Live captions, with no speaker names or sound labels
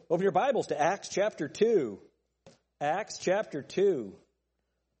Open your Bibles to Acts chapter 2. Acts chapter 2.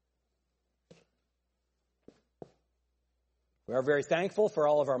 We are very thankful for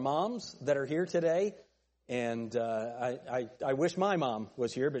all of our moms that are here today. And I wish my mom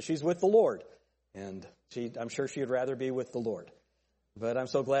was here, but she's with the Lord. And I'm sure she'd rather be with the Lord. But I'm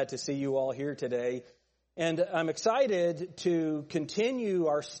so glad to see you all here today. And I'm excited to continue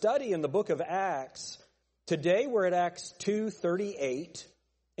our study in the book of Acts. Today we're at Acts 2:38.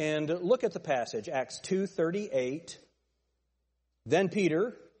 And look at the passage, Acts 2:38. Then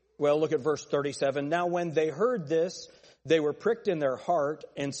Peter, look at verse 37. Now when they heard this, they were pricked in their heart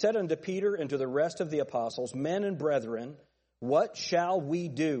and said unto Peter and to the rest of the apostles, Men and brethren, what shall we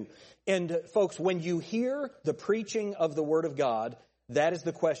do? And folks, when you hear the preaching of the Word of God, that is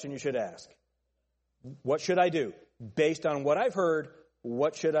the question you should ask. What should I do? Based on what I've heard,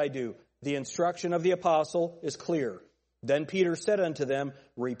 what should I do? The instruction of the apostle is clear. Then Peter said unto them,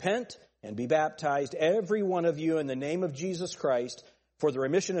 Repent and be baptized, every one of you, in the name of Jesus Christ, for the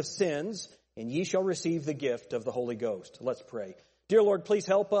remission of sins, and ye shall receive the gift of the Holy Ghost. Let's pray. Dear Lord, please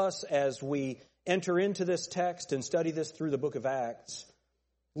help us as we enter into this text and study this through the book of Acts.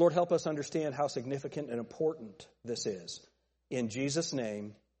 Lord, help us understand how significant and important this is. In Jesus'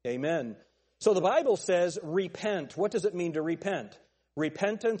 name, amen. So the Bible says, repent. What does it mean to repent?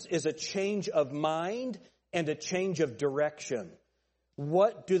 Repentance is a change of mind and a change of direction.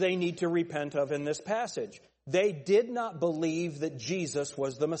 What do they need to repent of in this passage? They did not believe that Jesus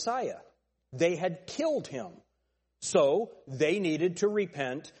was the Messiah. They had killed him. So they needed to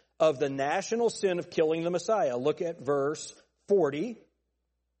repent of the national sin of killing the Messiah. Look at verse 40.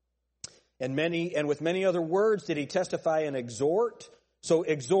 And with many other words did he testify and exhort. So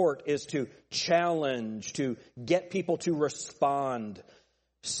exhort is to challenge, to get people to respond,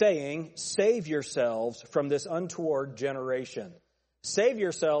 saying, Save yourselves from this untoward generation. Save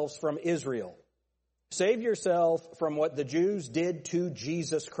yourselves from Israel. Save yourself from what the Jews did to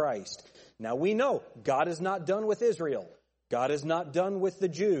Jesus Christ. Now we know God is not done with Israel. God is not done with the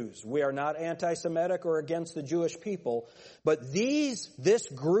Jews. We are not anti-Semitic or against the Jewish people. But this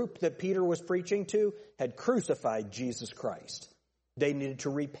group that Peter was preaching to had crucified Jesus Christ. They needed to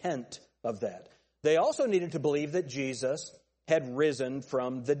repent of that. They also needed to believe that Jesus had risen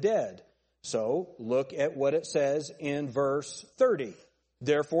from the dead. So look at what it says in verse 30.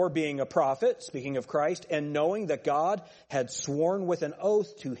 Therefore, being a prophet, speaking of Christ, and knowing that God had sworn with an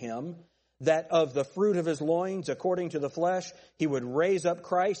oath to him that of the fruit of his loins, according to the flesh, he would raise up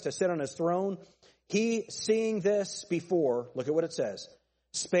Christ to sit on his throne, he, seeing this before, look at what it says,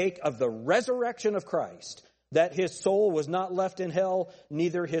 spake of the resurrection of Christ, that his soul was not left in hell,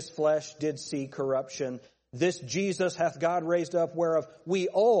 neither his flesh did see corruption. This Jesus hath God raised up, whereof we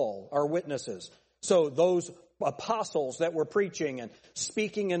all are witnesses. So those apostles that were preaching and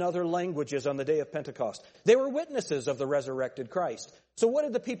speaking in other languages on the day of Pentecost, they were witnesses of the resurrected Christ. So what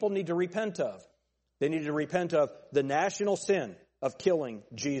did the people need to repent of? They needed to repent of the national sin of killing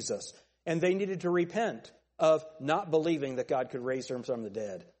Jesus. And they needed to repent of not believing that God could raise him from the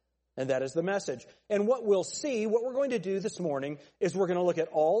dead. And that is the message. And what we'll see, what we're going to do this morning, is we're going to look at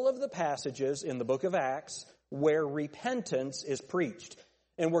all of the passages in the book of Acts where repentance is preached.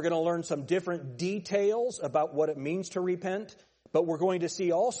 And we're going to learn some different details about what it means to repent. But we're going to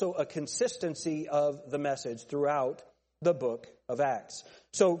see also a consistency of the message throughout the book of Acts.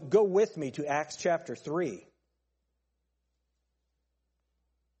 So go with me to Acts chapter 3.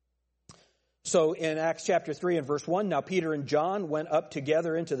 So in Acts chapter 3 and verse 1, Now Peter and John went up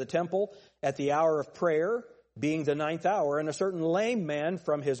together into the temple at the hour of prayer, being the 9th hour, and a certain lame man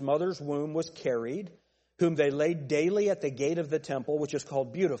from his mother's womb was carried, whom they laid daily at the gate of the temple, which is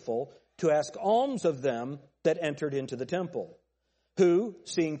called Beautiful, to ask alms of them that entered into the temple. Who,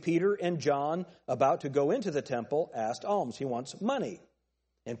 seeing Peter and John about to go into the temple, asked alms. He wants money.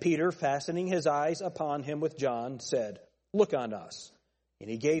 And Peter, fastening his eyes upon him with John, said, Look on us. And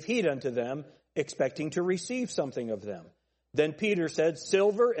he gave heed unto them, expecting to receive something of them. Then Peter said,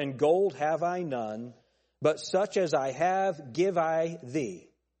 Silver and gold have I none, but such as I have give I thee.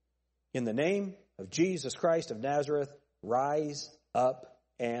 In the name of Jesus Christ of Nazareth, rise up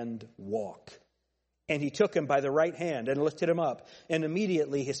and walk. And he took him by the right hand and lifted him up. And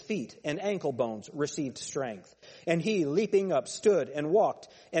immediately his feet and ankle bones received strength. And he, leaping up, stood and walked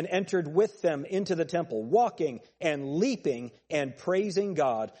and entered with them into the temple, walking and leaping and praising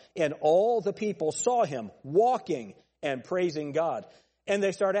God. And all the people saw him walking and praising God. And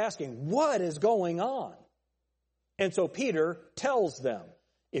they start asking, what is going on? And so Peter tells them.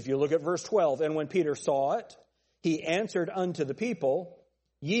 If you look at verse 12, and when Peter saw it, he answered unto the people,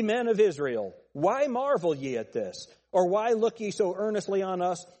 Ye men of Israel, why marvel ye at this? Or why look ye so earnestly on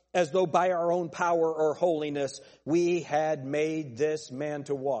us, as though by our own power or holiness we had made this man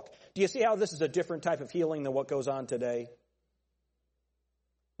to walk. Do you see how this is a different type of healing than what goes on today?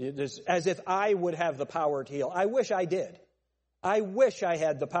 It is as if I would have the power to heal. I wish I did. I wish I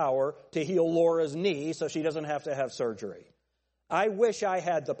had the power to heal Laura's knee so she doesn't have to have surgery. I wish I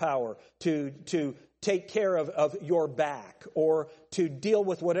had the power to take care of your back or to deal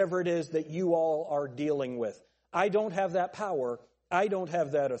with whatever it is that you all are dealing with. I don't have that power. I don't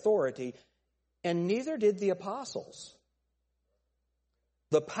have that authority. And neither did the apostles.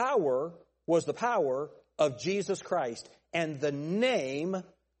 The power was the power of Jesus Christ and the name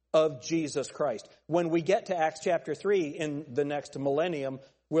of Jesus Christ. When we get to Acts chapter 3 in the next millennium,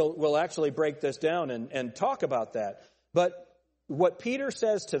 we'll actually break this down and talk about that. But what Peter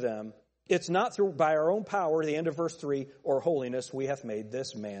says to them, it's not through by our own power, the end of verse 3, or holiness, we have made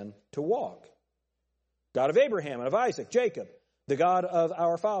this man to walk. God of Abraham and of Isaac, Jacob, the God of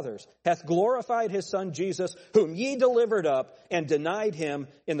our fathers, hath glorified his Son Jesus, whom ye delivered up and denied him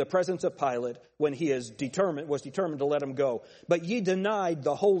in the presence of Pilate when he was determined to let him go. But ye denied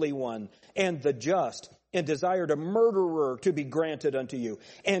the Holy One and the just, and desired a murderer to be granted unto you,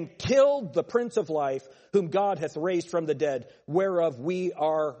 and killed the Prince of Life, whom God hath raised from the dead, whereof we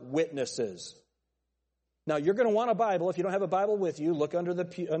are witnesses. Now, you're going to want a Bible. If you don't have a Bible with you, look under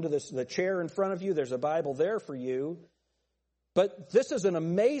the chair in front of you. There's a Bible there for you. But this is an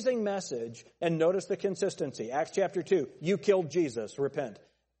amazing message, and notice the consistency. Acts chapter 2, you killed Jesus, repent.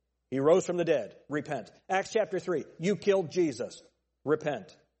 He rose from the dead, repent. Acts chapter 3, you killed Jesus,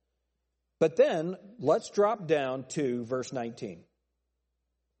 repent. But then, let's drop down to verse 19.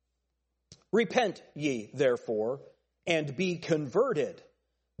 Repent ye, therefore, and be converted,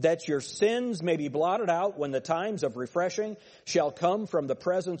 that your sins may be blotted out when the times of refreshing shall come from the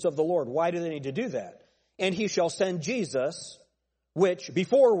presence of the Lord. Why do they need to do that? And he shall send Jesus, which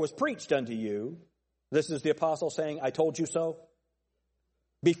before was preached unto you. This is the apostle saying, I told you so.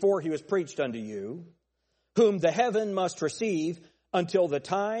 Before he was preached unto you, whom the heaven must receive until the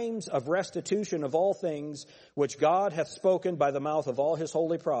times of restitution of all things, which God hath spoken by the mouth of all his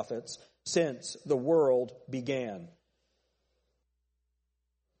holy prophets, since the world began.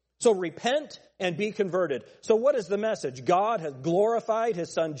 So repent and be converted. So what is the message? God has glorified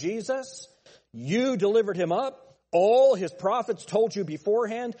his Son Jesus. You delivered him up. All his prophets told you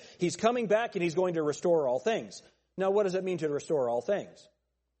beforehand. He's coming back and he's going to restore all things. Now, what does it mean to restore all things?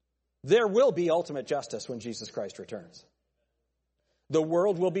 There will be ultimate justice when Jesus Christ returns. The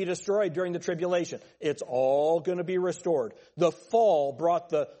world will be destroyed during the tribulation. It's all going to be restored. The fall brought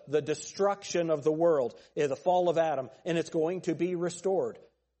the destruction of the world, the fall of Adam, and it's going to be restored.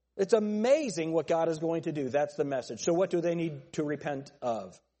 It's amazing what God is going to do. That's the message. So what do they need to repent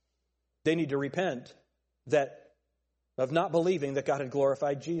of? They need to repent of not believing that God had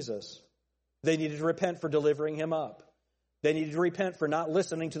glorified Jesus. They needed to repent for delivering him up. They needed to repent for not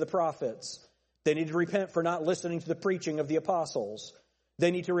listening to the prophets. They need to repent for not listening to the preaching of the apostles.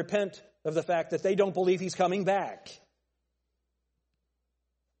 They need to repent of the fact that they don't believe he's coming back.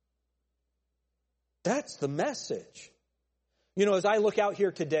 That's the message. You know, as I look out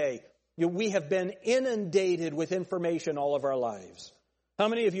here today, we have been inundated with information all of our lives. How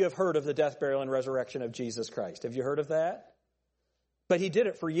many of you have heard of the death, burial, and resurrection of Jesus Christ? Have you heard of that? But he did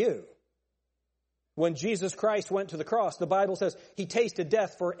it for you. When Jesus Christ went to the cross, the Bible says he tasted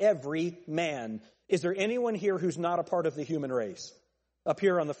death for every man. Is there anyone here who's not a part of the human race? Up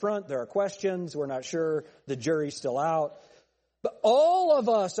here on the front, there are questions. We're not sure. The jury's still out. But all of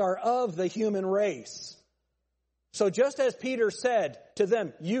us are of the human race. So just as Peter said to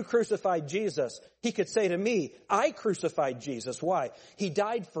them, you crucified Jesus, he could say to me, I crucified Jesus. Why? He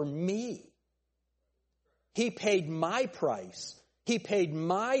died for me. He paid my price. He paid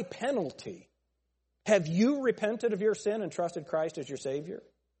my penalty. Have you repented of your sin and trusted Christ as your Savior?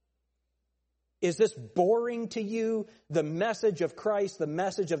 Is this boring to you, the message of Christ, the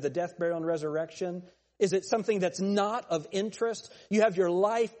message of the death, burial, and resurrection? Is it something that's not of interest? You have your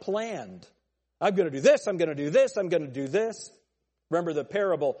life planned. I'm going to do this, I'm going to do this, I'm going to do this. Remember the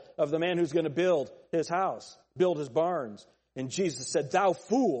parable of the man who's going to build his house, build his barns. And Jesus said, thou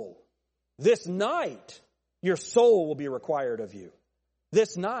fool, this night your soul will be required of you.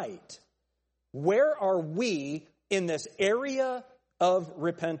 This night. Where are we in this area of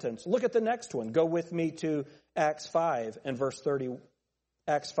repentance? Look at the next one. Go with me to Acts 5 and verse 30.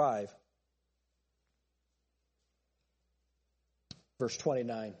 Acts 5. Verse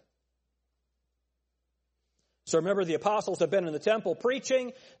 29. So remember, the apostles have been in the temple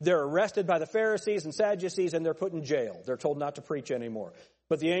preaching. They're arrested by the Pharisees and Sadducees, and they're put in jail. They're told not to preach anymore.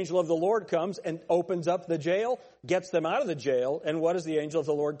 But the angel of the Lord comes and opens up the jail, gets them out of the jail, and what does the angel of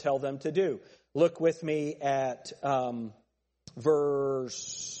the Lord tell them to do? Look with me at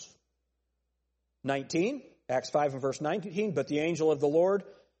verse 19, Acts 5 and verse 19. But the angel of the Lord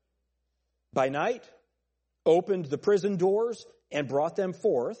by night opened the prison doors and brought them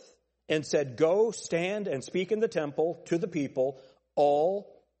forth and said, "Go, stand and speak in the temple to the people all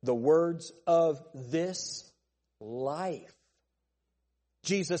the words of this life."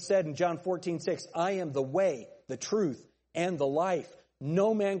 Jesus said in John 14:6, "I am the way, the truth, and the life.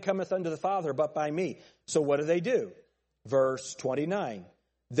 No man cometh unto the Father but by me." So what do? Verse 29.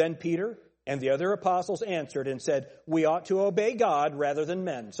 Then Peter and the other apostles answered and said, "We ought to obey God rather than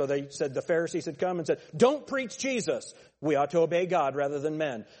men." So they said, the Pharisees had come and said, "Don't preach Jesus. We ought to obey God rather than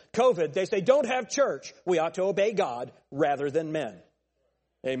men." COVID, they say, "Don't have church. We ought to obey God rather than men."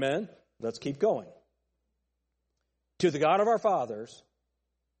 Amen? Let's keep going. The God of our fathers,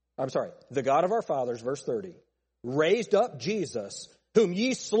 verse 30, raised up Jesus, whom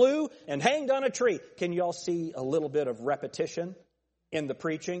ye slew and hanged on a tree. Can you all see a little bit of repetition in the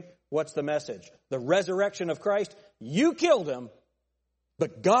preaching? What's the message? The resurrection of Christ. You killed him,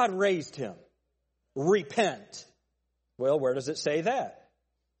 but God raised him. Repent. Well, where does it say that?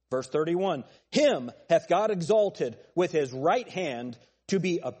 Verse 31, him hath God exalted with his right hand to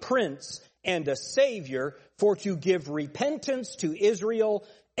be a prince and a savior, for to give repentance to Israel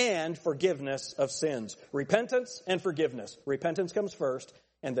and forgiveness of sins. Repentance and forgiveness. Repentance comes first,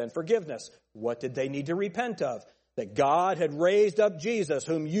 and then forgiveness. What did they need to repent of? That God had raised up Jesus,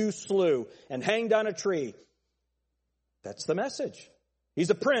 whom you slew and hanged on a tree. That's the message. He's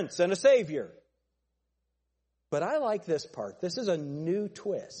a prince and a savior. But I like this part. This is a new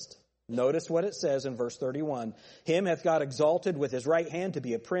twist. Notice what it says in verse 31. Him hath God exalted with his right hand to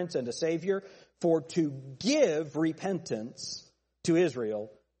be a prince and a savior, for to give repentance to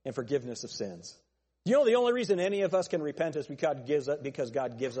Israel and forgiveness of sins. You know, the only reason any of us can repent is because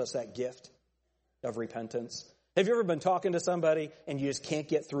God gives us that gift of repentance. Have you ever been talking to somebody and you just can't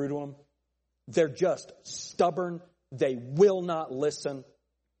get through to them? They're just stubborn. They will not listen.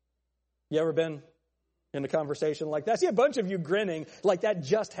 You ever been in a conversation like that? I see a bunch of you grinning like that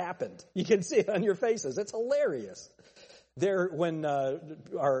just happened. You can see it on your faces. It's hilarious. When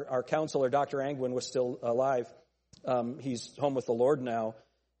our counselor, Dr. Angwin, was still alive, he's home with the Lord now.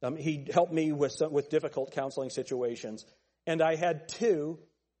 He helped me with difficult counseling situations. And I had two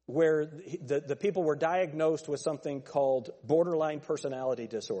where the people were diagnosed with something called borderline personality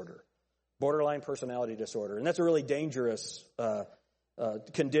disorder. Borderline personality disorder. And that's a really dangerous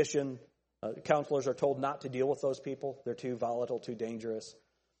condition. Counselors are told not to deal with those people. They're too volatile, too dangerous.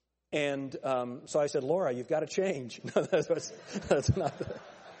 And so I said, "Laura, you've got to change." No, that's not.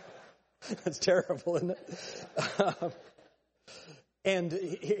 That's terrible, isn't it? And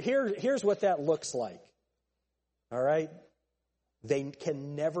here's what that looks like. All right? They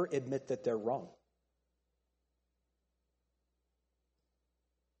can never admit that they're wrong.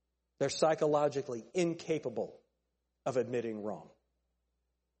 They're psychologically incapable of admitting wrong.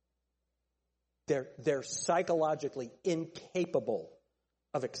 They're psychologically incapable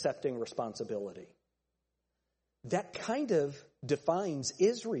of accepting responsibility. That kind of defines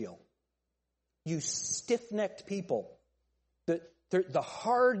Israel. You stiff-necked people. The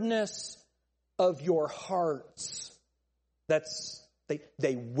hardness of your hearts.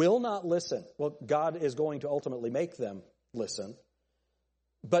 They will not listen. Well, God is going to ultimately make them listen.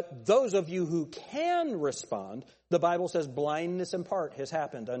 But those of you who can respond, the Bible says blindness in part has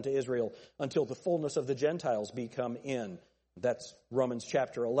happened unto Israel until the fullness of the Gentiles be come in. That's Romans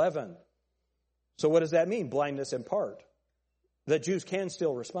chapter 11. So what does that mean, blindness in part? That Jews can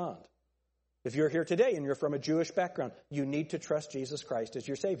still respond. If you're here today and you're from a Jewish background, you need to trust Jesus Christ as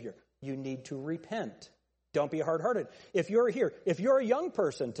your Savior. You need to repent. Don't be hard-hearted. If you're here, if you're a young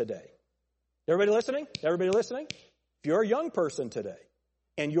person today, everybody listening? If you're a young person today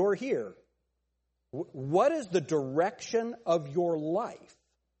and you're here, what is the direction of your life?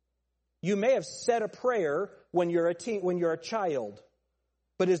 You may have said a prayer when you're a child,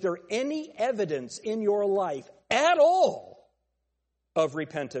 but is there any evidence in your life at all of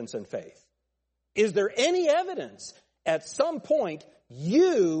repentance and faith? Is there any evidence? At some point,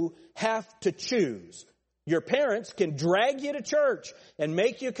 you have to choose. Your parents can drag you to church and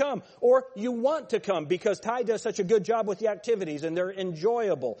make you come, or you want to come because Ty does such a good job with the activities and they're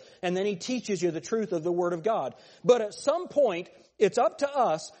enjoyable, and then he teaches you the truth of the Word of God. But at some point, it's up to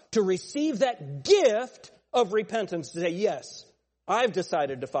us to receive that gift of repentance, to say, yes, I've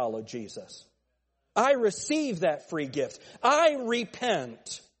decided to follow Jesus. I receive that free gift. I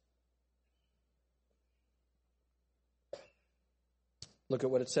repent. Look at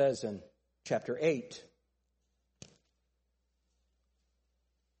what it says in chapter 8.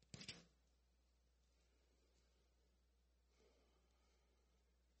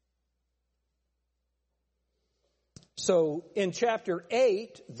 So in chapter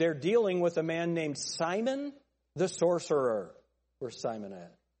 8, they're dealing with a man named Simon the sorcerer. Where's Simon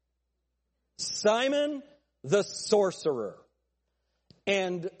at? Simon the sorcerer.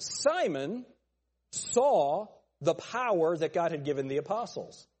 And Simon saw the power that God had given the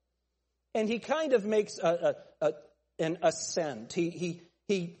apostles. And he kind of makes an assent.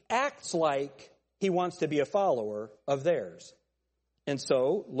 He acts like he wants to be a follower of theirs. And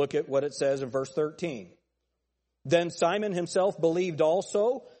so, look at what it says in verse 13. Then Simon himself believed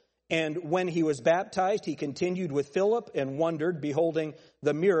also, and when he was baptized, he continued with Philip and wondered, beholding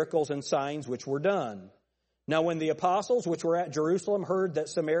the miracles and signs which were done. Now when the apostles which were at Jerusalem heard that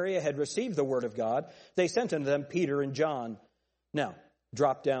Samaria had received the word of God, they sent unto them Peter and John. Now,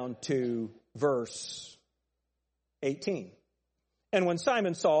 drop down to verse 18. And when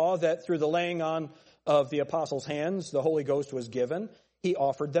Simon saw that through the laying on of the apostles' hands the Holy Ghost was given, he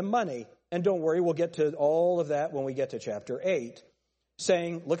offered them money. And don't worry, we'll get to all of that when we get to chapter 8.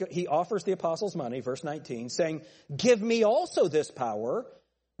 Saying, he offers the apostles money, verse 19, saying, give me also this power,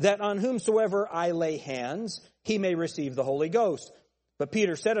 that on whomsoever I lay hands, he may receive the Holy Ghost. But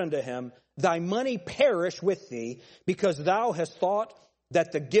Peter said unto him, thy money perish with thee, because thou hast thought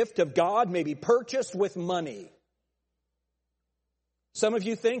that the gift of God may be purchased with money. Some of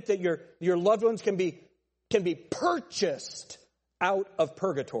you think that your loved ones can be purchased out of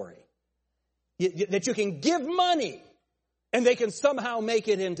purgatory. That you can give money and they can somehow make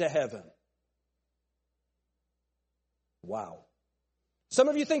it into heaven. Wow. Some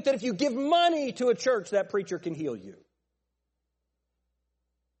of you think that if you give money to a church, that preacher can heal you.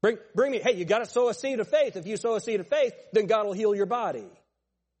 Bring me, hey, you got to sow a seed of faith. If you sow a seed of faith, then God will heal your body.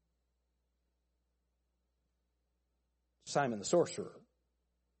 Simon the sorcerer.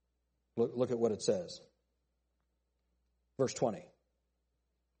 Look at what it says. Verse 20.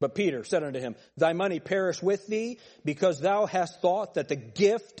 But Peter said unto him, thy money perish with thee, because thou hast thought that the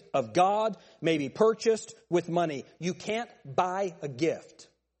gift of God may be purchased with money. You can't buy a gift.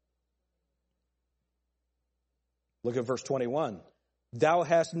 Look at verse 21. Thou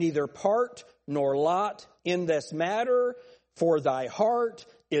hast neither part nor lot in this matter, for thy heart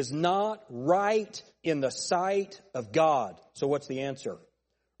is not right in the sight of God. So what's the answer?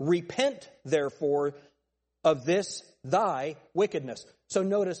 Repent, therefore, of this thy wickedness. So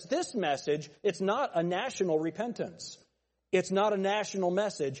notice this message, it's not a national repentance. It's not a national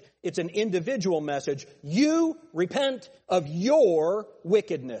message. It's an individual message. You repent of your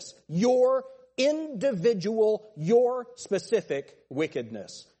wickedness, your individual, your specific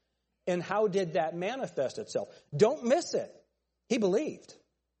wickedness. And how did that manifest itself? Don't miss it. He believed.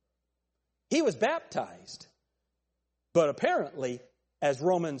 He was baptized. But apparently, as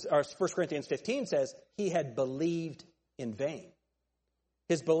 1 Corinthians 15 says, he had believed in vain.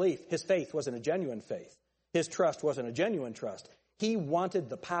 His belief, his faith wasn't a genuine faith. His trust wasn't a genuine trust. He wanted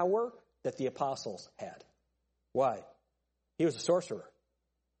the power that the apostles had. Why? He was a sorcerer.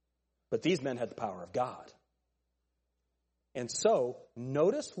 But these men had the power of God. And so,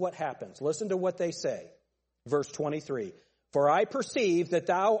 notice what happens. Listen to what they say. Verse 23. For I perceive that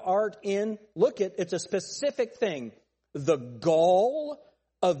thou art in, it's a specific thing, the gall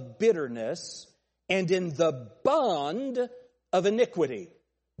of bitterness and in the bond of iniquity.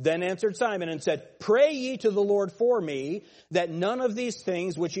 Then answered Simon and said, pray ye to the Lord for me, that none of these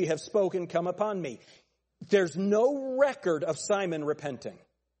things which ye have spoken come upon me. There's no record of Simon repenting.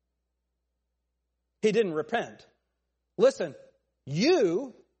 He didn't repent. Listen,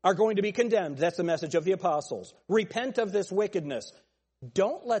 you are going to be condemned. That's the message of the apostles. Repent of this wickedness.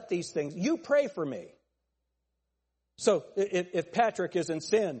 Don't let these things, you pray for me. So if Patrick is in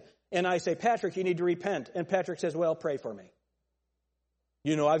sin and I say, Patrick, you need to repent. And Patrick says, well, pray for me.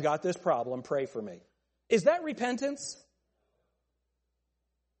 You know, I've got this problem. Pray for me. Is that repentance?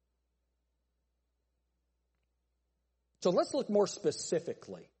 So let's look more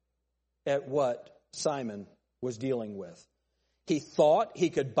specifically at what Simon was dealing with. He thought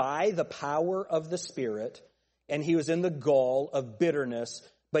he could buy the power of the Spirit, and he was in the gall of bitterness,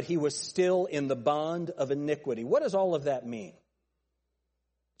 but he was still in the bond of iniquity. What does all of that mean?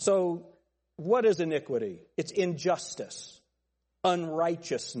 So, what is iniquity? It's injustice,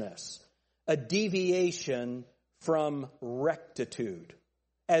 unrighteousness, a deviation from rectitude,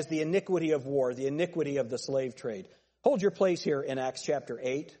 as the iniquity of war, the iniquity of the slave trade. Hold your place here in Acts chapter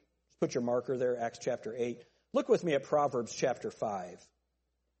 8. Put your marker there, Acts chapter 8. Look with me at Proverbs chapter 5.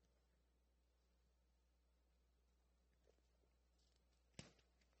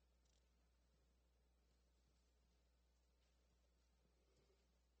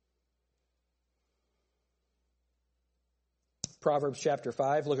 Proverbs chapter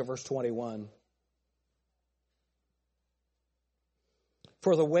 5. Look at verse 21.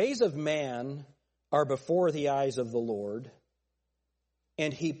 For the ways of man are before the eyes of the Lord,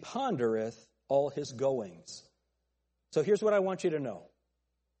 and he pondereth all his goings. So here's what I want you to know.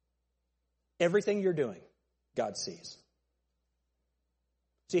 Everything you're doing, God sees.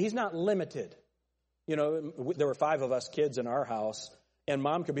 See, he's not limited. You know, there were 5 of us kids in our house, and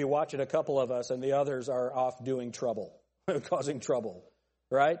Mom could be watching a couple of us, and the others are off doing trouble, causing trouble,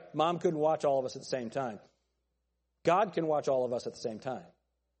 right? Mom couldn't watch all of us at the same time. God can watch all of us at the same time.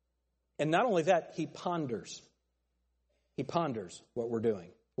 And not only that, he ponders. He ponders what we're doing.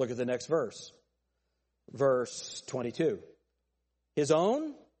 Look at the next verse. Verse 22. His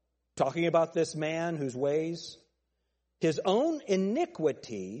own, talking about this man whose ways, his own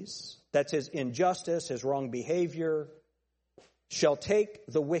iniquities, that's his injustice, his wrong behavior, shall take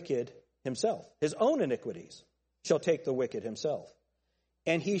the wicked himself. His own iniquities shall take the wicked himself.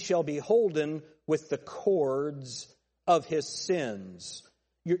 And he shall be holden with the cords of his sins.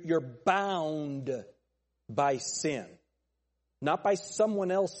 You're bound by sin, not by someone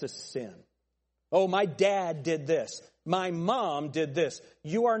else's sin. Oh, my dad did this. My mom did this.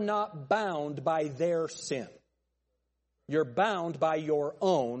 You are not bound by their sin. You're bound by your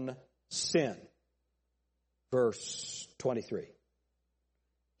own sin. Verse 23.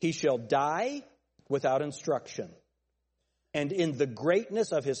 He shall die without instruction, and in the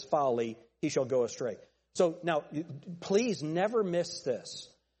greatness of his folly he shall go astray. So now, please never miss this.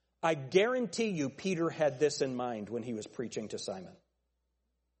 I guarantee you Peter had this in mind when he was preaching to Simon.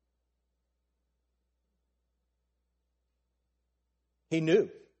 He knew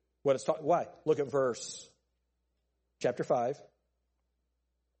what it's talking. Why? Look at verse chapter 5.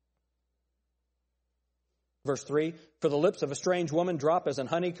 Verse 3, for the lips of a strange woman drop as an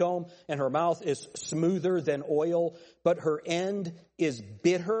honeycomb, and her mouth is smoother than oil, but her end is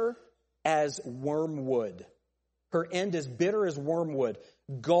bitter as wormwood. Her end is bitter as wormwood.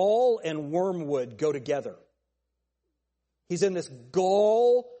 Gall and wormwood go together. He's in this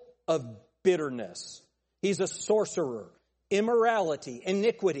gall of bitterness. He's a sorcerer. Immorality,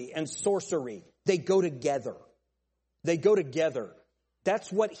 iniquity, and sorcery, they go together. They go together.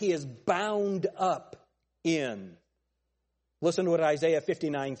 That's what he is bound up in. Listen to what Isaiah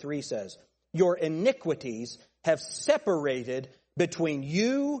 59:3 says. Your iniquities have separated between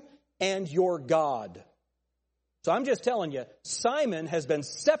you and your God. So I'm just telling you, Simon has been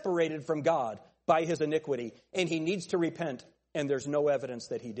separated from God by his iniquity, and he needs to repent, and there's no evidence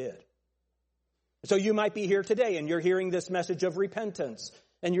that he did. So you might be here today, and you're hearing this message of repentance,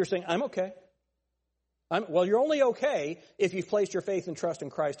 and you're saying, I'm okay. Well, you're only okay if you've placed your faith and trust in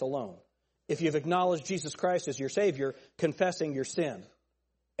Christ alone. If you've acknowledged Jesus Christ as your Savior, confessing your sin,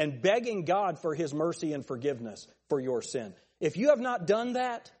 and begging God for his mercy and forgiveness for your sin. If you have not done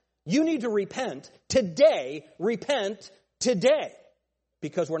that, you need to repent today,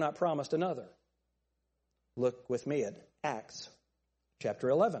 because we're not promised another. Look with me at Acts chapter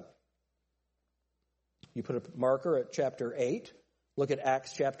 11. You put a marker at chapter 8. Look at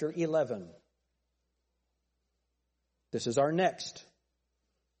Acts chapter 11. This is our next.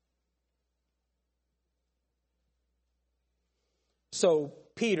 So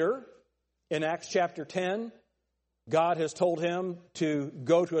Peter, in Acts chapter 10, God has told him to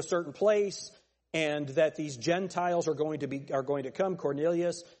go to a certain place, and that these Gentiles are going to come,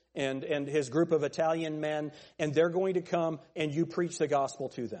 Cornelius and his group of Italian men, and they're going to come and you preach the gospel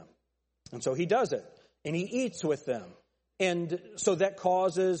to them. And so he does it, and he eats with them. And so that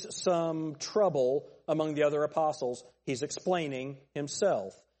causes some trouble among the other apostles. He's explaining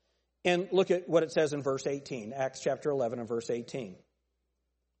himself. And look at what it says in verse 18, Acts chapter 11 and verse 18.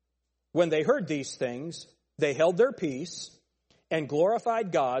 When they heard these things, they held their peace and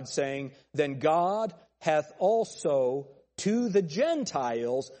glorified God, saying, then God hath also to the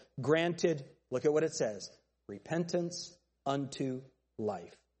Gentiles granted, look at what it says, repentance unto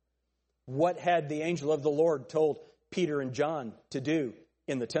life. What had the angel of the Lord told Peter and John to do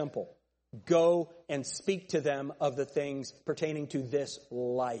in the temple? Go and speak to them of the things pertaining to this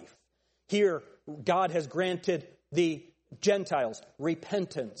life. Here, God has granted the Gentiles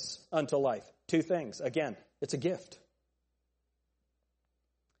repentance unto life. 2 things. Again, it's a gift.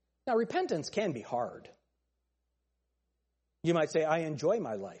 Now, repentance can be hard. You might say, I enjoy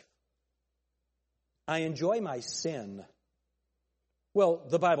my life. I enjoy my sin. Well,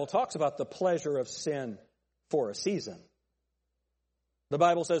 the Bible talks about the pleasure of sin for a season. The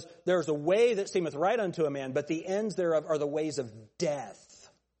Bible says, there's a way that seemeth right unto a man, but the ends thereof are the ways of death.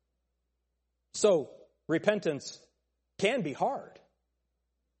 So, repentance can be hard.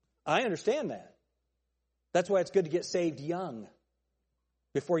 I understand that. That's why it's good to get saved young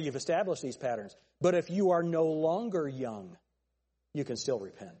before you've established these patterns. But if you are no longer young, you can still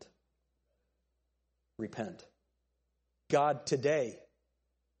repent. Repent. God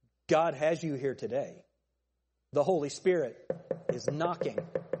has you here today. The Holy Spirit is knocking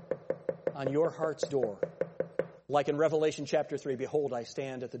on your heart's door. Like in Revelation chapter 3, behold, I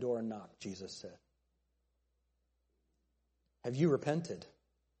stand at the door and knock, Jesus said. Have you repented?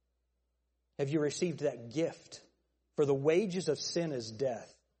 Have you received that gift? For the wages of sin is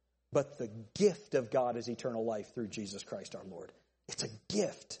death, but the gift of God is eternal life through Jesus Christ our Lord. It's a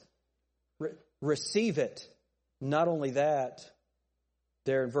gift. Receive it. Not only that,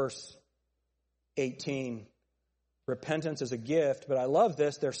 there in verse 18, repentance is a gift, but I love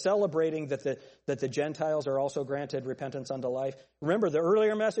this. They're celebrating that the Gentiles are also granted repentance unto life. Remember the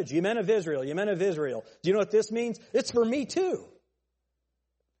earlier message, ye men of Israel, ye men of Israel. Do you know what this means? It's for me too.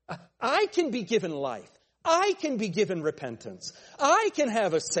 I can be given life. I can be given repentance. I can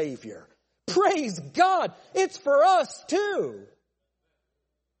have a Savior. Praise God. It's for us too.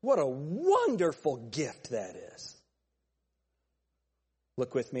 What a wonderful gift that is.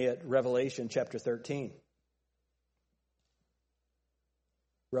 Look with me at Revelation chapter 13.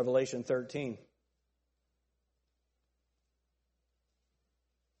 Revelation 13.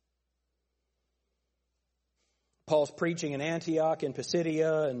 Paul's preaching in Antioch and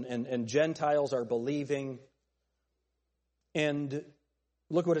Pisidia, and Gentiles are believing. And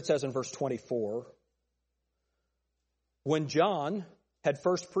look what it says in verse 24. When John had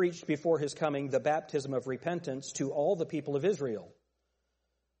first preached before his coming the baptism of repentance to all the people of Israel.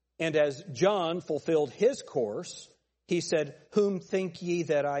 And as John fulfilled his course, he said, whom think ye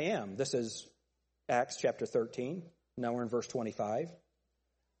that I am? This is Acts chapter 13. Now we're in verse 25.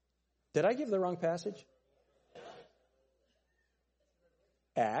 Did I give the wrong passage?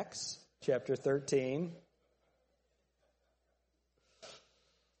 Acts chapter 13.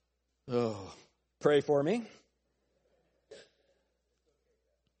 Oh, pray for me.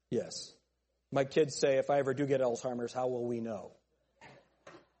 Yes. My kids say, if I ever do get Alzheimer's, how will we know?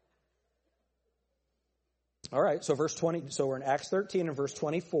 All right, so verse 20. So we're in Acts 13 and verse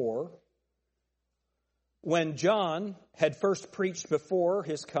 24. When John had first preached before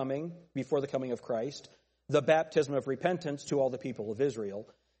the coming of Christ, the baptism of repentance to all the people of Israel,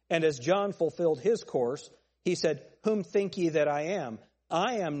 and as John fulfilled his course, he said, whom think ye that I am?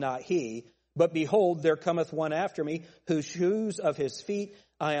 I am not he, but behold, there cometh one after me, whose shoes of his feet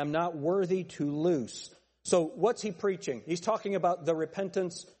I am not worthy to loose. So what's he preaching? He's talking about the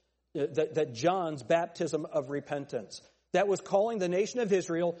repentance, that John's baptism of repentance. That was calling the nation of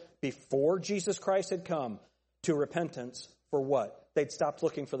Israel before Jesus Christ had come to repentance for what? They'd stopped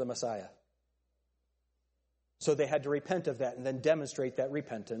looking for the Messiah. So they had to repent of that and then demonstrate that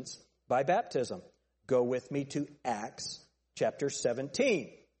repentance by baptism. Go with me to Acts chapter 17.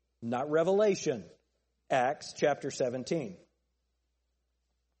 Not Revelation. Acts chapter 17.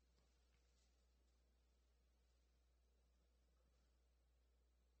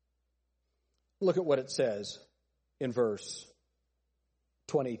 Look at what it says in verse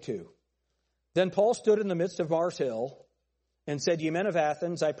 22. Then Paul stood in the midst of Mars Hill and said, ye men of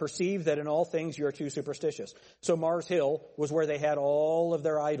Athens, I perceive that in all things you are too superstitious. So Mars Hill was where they had all of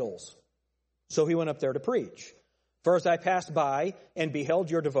their idols. So he went up there to preach. For as I passed by and beheld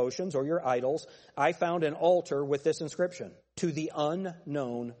your devotions or your idols, I found an altar with this inscription, to the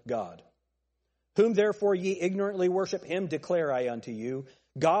unknown God. Whom therefore ye ignorantly worship, him declare I unto you,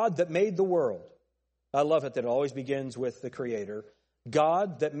 God that made the world. I love it that it always begins with the Creator.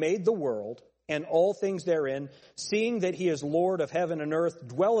 God that made the world and all things therein, seeing that he is Lord of heaven and earth,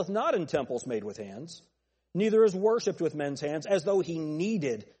 dwelleth not in temples made with hands, neither is worshipped with men's hands, as though he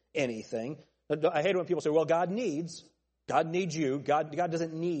needed anything. I hate it when people say, well, God needs you. God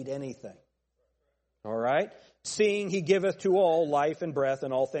doesn't need anything. All right? Seeing he giveth to all life and breath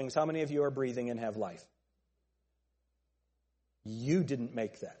and all things. How many of you are breathing and have life? You didn't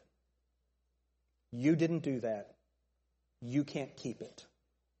make that. You didn't do that. You can't keep it.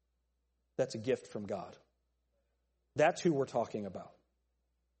 That's a gift from God. That's who we're talking about.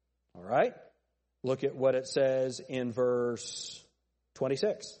 All right? Look at what it says in verse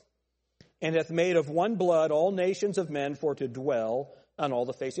 26. And hath made of one blood all nations of men for to dwell on all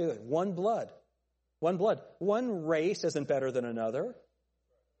the face of the earth. One blood. One blood. One race isn't better than another.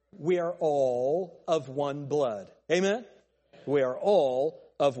 We are all of one blood. Amen? We are all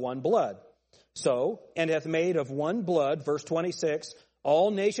of one blood. So, and hath made of one blood, verse 26,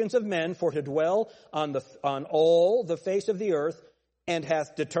 all nations of men for to dwell on all the face of the earth, and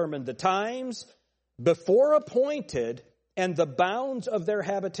hath determined the times before appointed and the bounds of their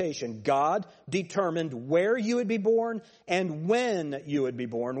habitation. God determined where you would be born and when you would be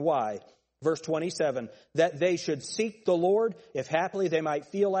born. Why? Verse 27, that they should seek the Lord, if haply they might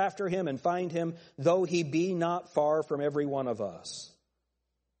feel after him and find him, though he be not far from every one of us.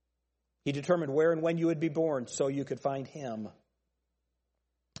 He determined where and when you would be born so you could find him.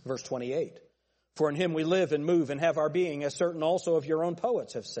 Verse 28, for in him we live and move and have our being, as certain also of your own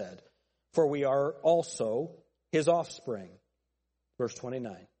poets have said, for we are also his offspring. Verse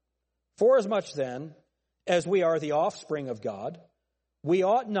 29, forasmuch then as we are the offspring of God, we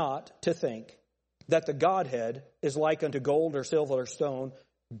ought not to think that the Godhead is like unto gold or silver or stone,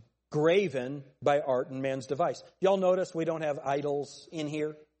 graven by art and man's device. Y'all notice we don't have idols in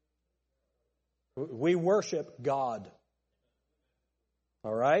here? We worship God.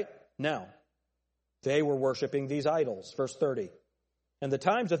 All right? Now, they were worshiping these idols. Verse 30. And the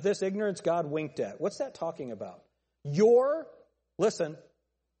times of this ignorance God winked at. What's that talking about? Your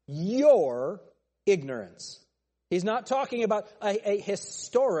ignorance. He's not talking about a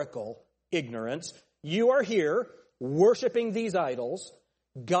historical ignorance. You are here worshiping these idols.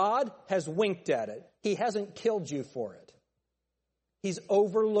 God has winked at it. He hasn't killed you for it. He's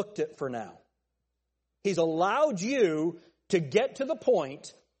overlooked it for now. He's allowed you to get to the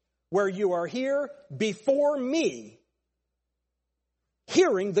point where you are here before me,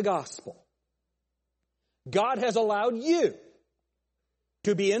 hearing the gospel. God has allowed you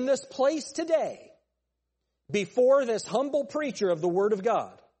to be in this place today before this humble preacher of the Word of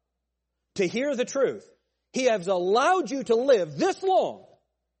God to hear the truth. He has allowed you to live this long.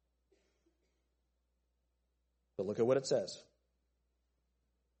 But look at what it says.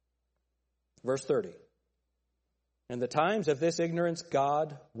 Verse 30. And the times of this ignorance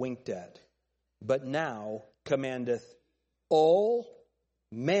God winked at, but now commandeth all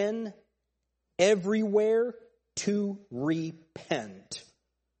men everywhere to repent,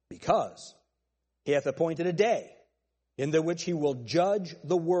 because he hath appointed a day in the which he will judge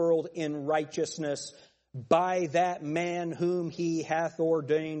the world in righteousness by that man whom he hath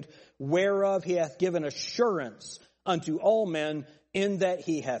ordained, whereof he hath given assurance unto all men, in that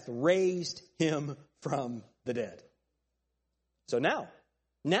he hath raised him from the dead. So now,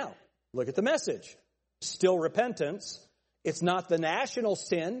 look at the message. Still repentance. It's not the national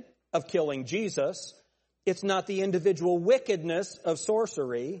sin of killing Jesus. It's not the individual wickedness of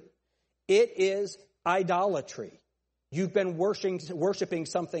sorcery. It is idolatry. You've been worshiping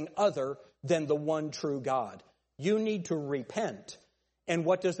something other than the one true God. You need to repent. And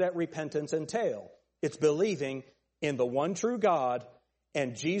what does that repentance entail? It's believing in the one true God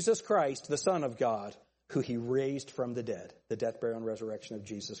and Jesus Christ, the Son of God, who he raised from the dead, the death, burial, and resurrection of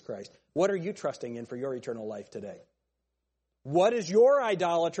Jesus Christ. What are you trusting in for your eternal life today? What is your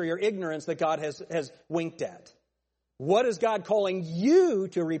idolatry or ignorance that God has winked at? What is God calling you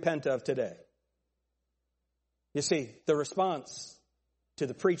to repent of today? You see, the response to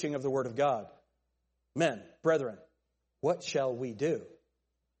the preaching of the Word of God. Men, brethren, what shall we do?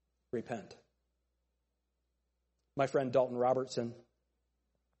 Repent. My friend Dalton Robertson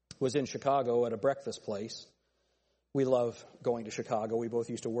was in Chicago at a breakfast place. We love going to Chicago. We both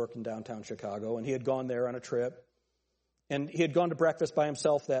used to work in downtown Chicago, and he had gone there on a trip. And he had gone to breakfast by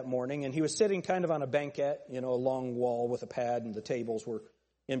himself that morning, and he was sitting kind of on a banquette, a long wall with a pad, and the tables were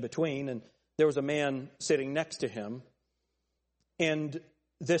in between, and there was a man sitting next to him. And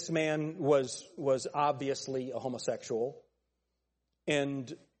this man was obviously a homosexual.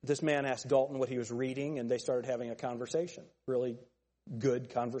 And this man asked Dalton what he was reading, and they started having a conversation, really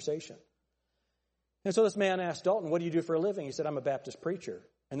good conversation. And so this man asked Dalton, what do you do for a living? He said, I'm a Baptist preacher.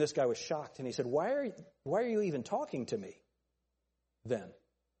 And this guy was shocked, and he said, why are you even talking to me then?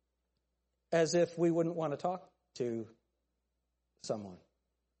 As if we wouldn't want to talk to someone.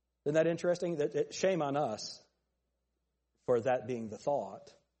 Isn't that interesting? Shame on us for that being the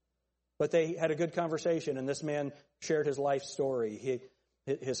thought. But they had a good conversation, and this man shared his life story.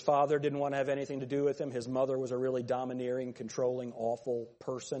 His father didn't want to have anything to do with him. His mother was a really domineering, controlling, awful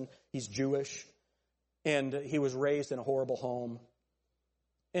person. He's Jewish, and he was raised in a horrible home.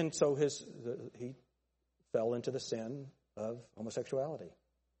 And so he fell into the sin of homosexuality.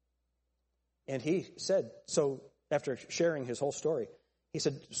 And he said, so after sharing his whole story, he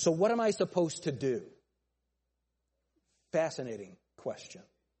said, so what am I supposed to do? Fascinating question.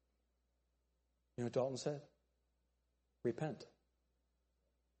 You know what Dalton said? Repent.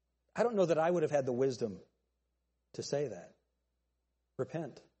 I don't know that I would have had the wisdom to say that.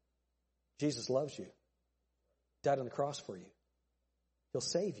 Repent. Jesus loves you. Died on the cross for you. He'll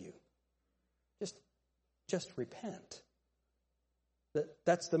save you. Just repent.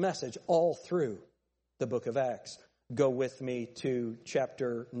 That's the message all through the book of Acts. go with me to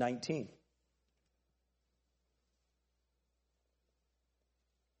chapter 19.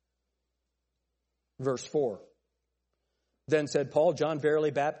 Verse 4. Then said Paul, John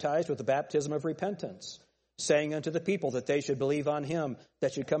verily baptized with the baptism of repentance, saying unto the people that they should believe on him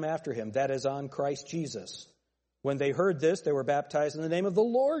that should come after him, that is, on Christ Jesus. When they heard this, they were baptized in the name of the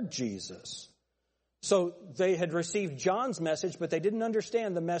Lord Jesus. So they had received John's message, but they didn't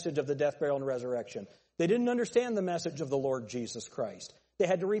understand the message of the death, burial, and resurrection. They didn't understand the message of the Lord Jesus Christ. They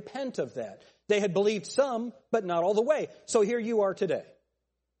had to repent of that. They had believed some, but not all the way. So here you are today.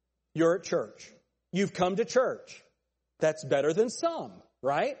 You're at church. You've come to church. That's better than some,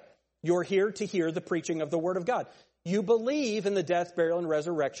 right? You're here to hear the preaching of the Word of God. You believe in the death, burial, and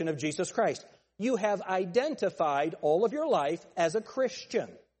resurrection of Jesus Christ. You have identified all of your life as a Christian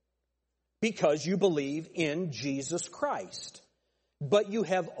because you believe in Jesus Christ. But you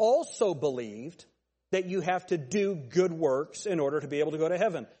have also believed that you have to do good works in order to be able to go to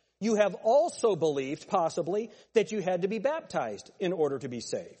heaven. You have also believed, possibly, that you had to be baptized in order to be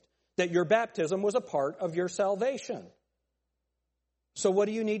saved. That your baptism was a part of your salvation. So what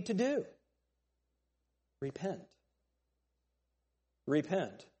do you need to do? Repent.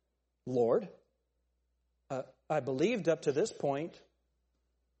 Repent. Lord, I believed up to this point,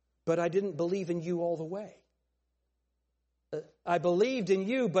 but I didn't believe in you all the way. I believed in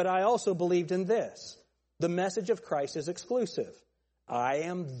you, but I also believed in this. The message of Christ is exclusive. I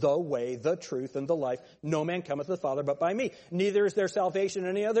am the way, the truth, and the life. No man cometh to the Father but by me. Neither is there salvation in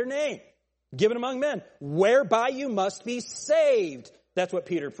any other name given among men, whereby you must be saved. That's what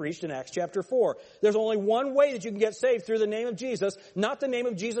Peter preached in Acts chapter 4. There's only one way that you can get saved, through the name of Jesus, not the name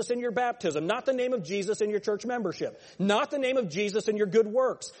of Jesus in your baptism, not the name of Jesus in your church membership, not the name of Jesus in your good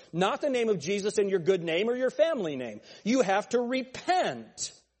works, not the name of Jesus in your good name or your family name. You have to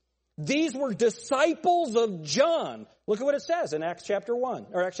repent. These were disciples of John. Look at what it says in Acts chapter 1,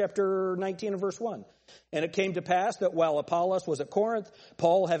 or Acts chapter 19 and verse 1. And it came to pass that while Apollos was at Corinth,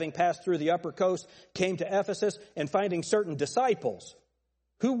 Paul, having passed through the upper coast, came to Ephesus, and finding certain disciples.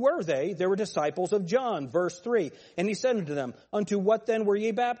 Who were they? They were disciples of John, verse 3. And he said unto them, unto what then were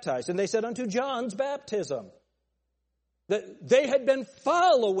ye baptized? And they said, unto John's baptism. They had been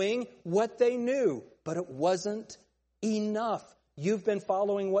following what they knew, but it wasn't enough. You've been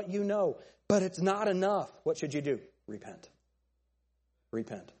following what you know, but it's not enough. What should you do? Repent.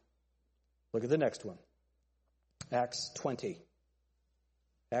 Repent. Look at the next one. Acts 20.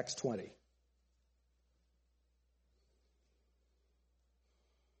 Acts 20.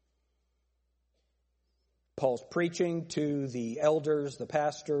 Paul's preaching to the elders, the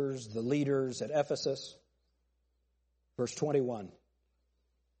pastors, the leaders at Ephesus. Verse 21.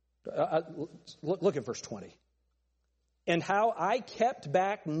 Look at verse 20. And how I kept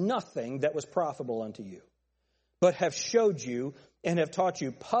back nothing that was profitable unto you, but have showed you and have taught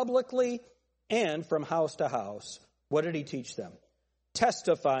you publicly and from house to house. What did he teach them?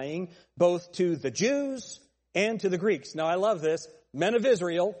 Testifying both to the Jews and to the Greeks. Now I love this. Men of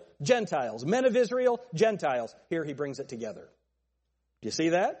Israel, Gentiles. Men of Israel, Gentiles. Here he brings it together. Do you see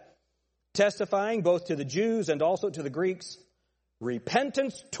that? Testifying both to the Jews and also to the Greeks.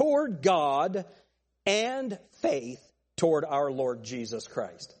 Repentance toward God and faith toward our Lord Jesus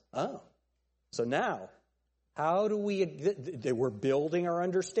Christ. Oh. So now, how do we're building our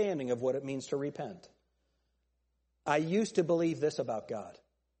understanding of what it means to repent. I used to believe this about God.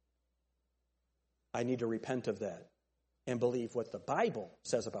 I need to repent of that and believe what the Bible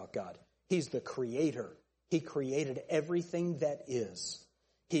says about God. He's the creator. He created everything that is.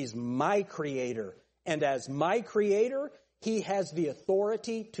 He's my creator. And as my creator, he has the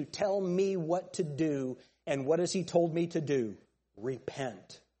authority to tell me what to do. And what has he told me to do?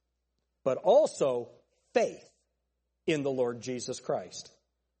 Repent. But also faith in the Lord Jesus Christ.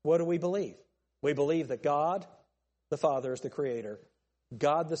 What do we believe? We believe that God the Father is the creator.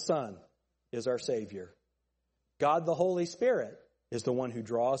 God the Son is our Savior. God the Holy Spirit is the one who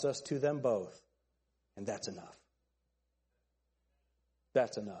draws us to them both. And that's enough.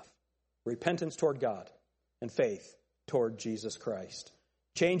 That's enough. Repentance toward God and faith toward Jesus Christ.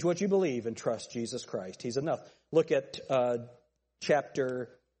 Change what you believe and trust Jesus Christ. He's enough. Look at chapter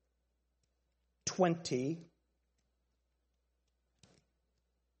 20.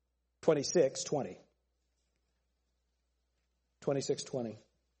 26:20. 26:20.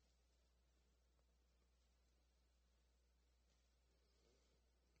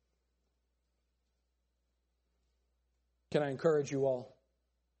 Can I encourage you all?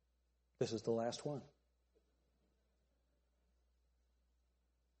 This is the last one.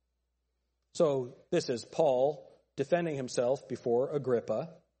 So this is Paul defending himself before Agrippa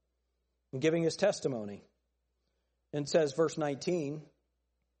and giving his testimony. And it says, verse 19,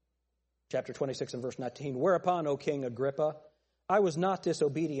 chapter 26 and verse 19, whereupon, O King Agrippa, I was not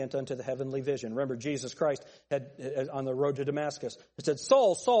disobedient unto the heavenly vision. Remember, Jesus Christ had, on the road to Damascus, he said,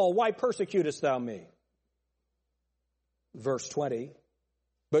 Saul, Saul, why persecutest thou me? Verse 20,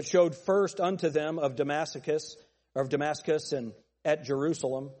 but showed first unto them of Damascus and at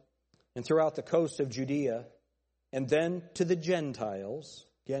Jerusalem and throughout the coast of Judea, and then to the Gentiles,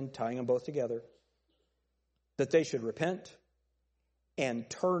 again tying them both together, that they should repent and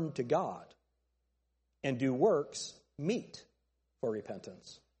turn to God and do works meet for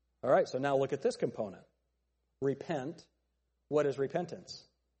repentance. All right, so now look at this component. Repent. What is repentance?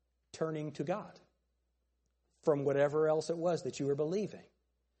 Turning to God from whatever else it was that you were believing.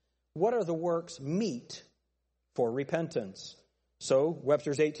 What are the works meet for repentance? So,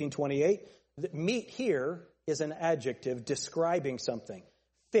 Webster's 1828, meet here is an adjective describing something.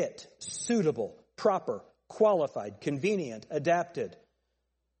 Fit, suitable, proper, qualified, convenient, adapted.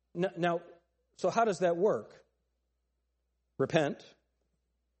 Now, so how does that work? Repent,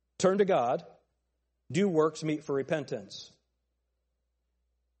 turn to God, do works meet for repentance.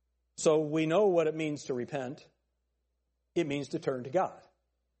 So we know what it means to repent. It means to turn to God.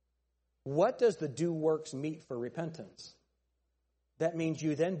 What does the do works meet for repentance? That means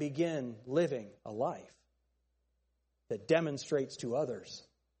you then begin living a life that demonstrates to others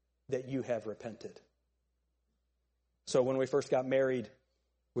that you have repented. So when we first got married,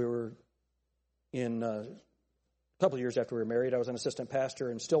 we were in a couple of years after we were married, I was an assistant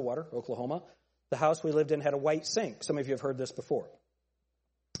pastor in Stillwater, Oklahoma. The house we lived in had a white sink. Some of you have heard this before.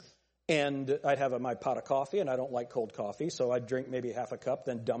 And I'd have my pot of coffee, and I don't like cold coffee, so I'd drink maybe half a cup,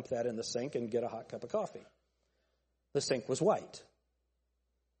 then dump that in the sink and get a hot cup of coffee. The sink was white.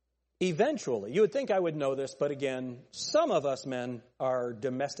 Eventually, you would think I would know this, but again, some of us men are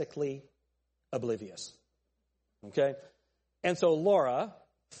domestically oblivious. Okay? And so Laura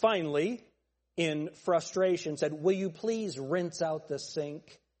finally, in frustration, said, will you please rinse out the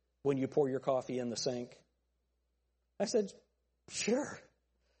sink when you pour your coffee in the sink? I said, sure.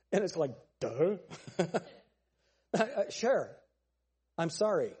 And it's like, duh. Sure. I'm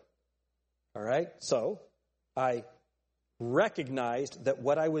sorry. All right? So I recognized that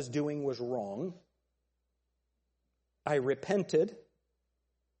what I was doing was wrong. I repented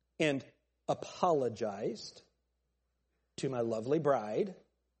and apologized to my lovely bride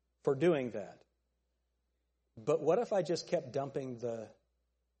for doing that. But what if I just kept dumping the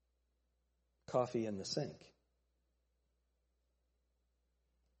coffee in the sink?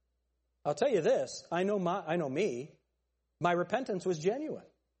 I'll tell you this, I know me, my repentance was genuine.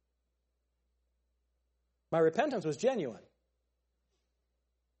 My repentance was genuine.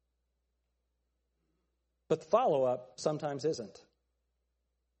 But the follow-up sometimes isn't.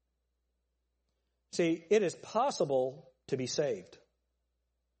 See, it is possible to be saved,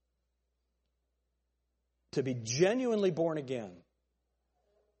 to be genuinely born again,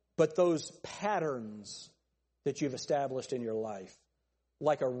 but those patterns that you've established in your life,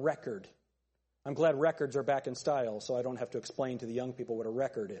 like a record. I'm glad records are back in style, so I don't have to explain to the young people what a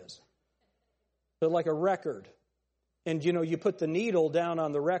record is. But like a record. And, you put the needle down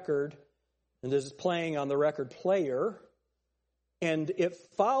on the record, and this is playing on the record player, and it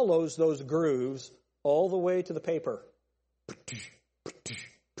follows those grooves all the way to the paper.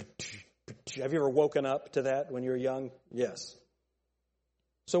 Have you ever woken up to that when you were young? Yes.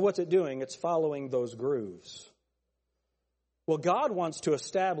 So what's it doing? It's following those grooves. Well, God wants to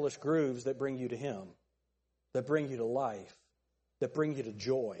establish grooves that bring you to Him, that bring you to life, that bring you to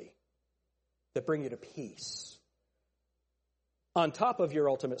joy, that bring you to peace. On top of your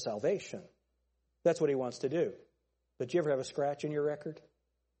ultimate salvation. That's what He wants to do. But do you ever have a scratch in your record?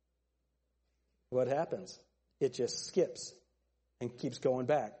 What happens? It just skips and keeps going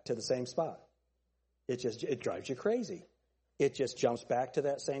back to the same spot. It drives you crazy. It just jumps back to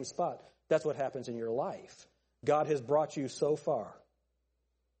that same spot. That's what happens in your life. God has brought you so far,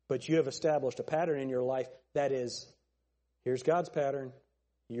 but you have established a pattern in your life that is, here's God's pattern,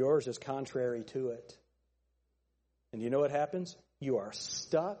 yours is contrary to it. And you know what happens? You are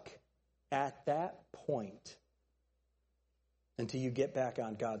stuck at that point until you get back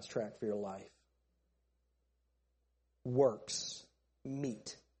on God's track for your life. Works,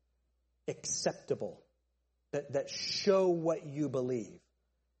 meet, acceptable, that show what you believe.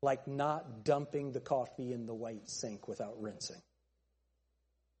 Like not dumping the coffee in the white sink without rinsing.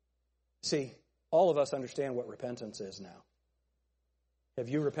 See, all of us understand what repentance is now. Have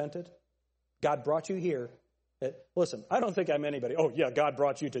you repented? God brought you here. Listen, I don't think I'm anybody. Oh, yeah, God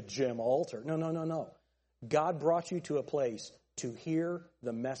brought you to Jim Alter. No. God brought you to a place to hear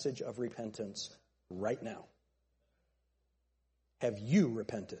the message of repentance right now. have you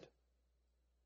repented?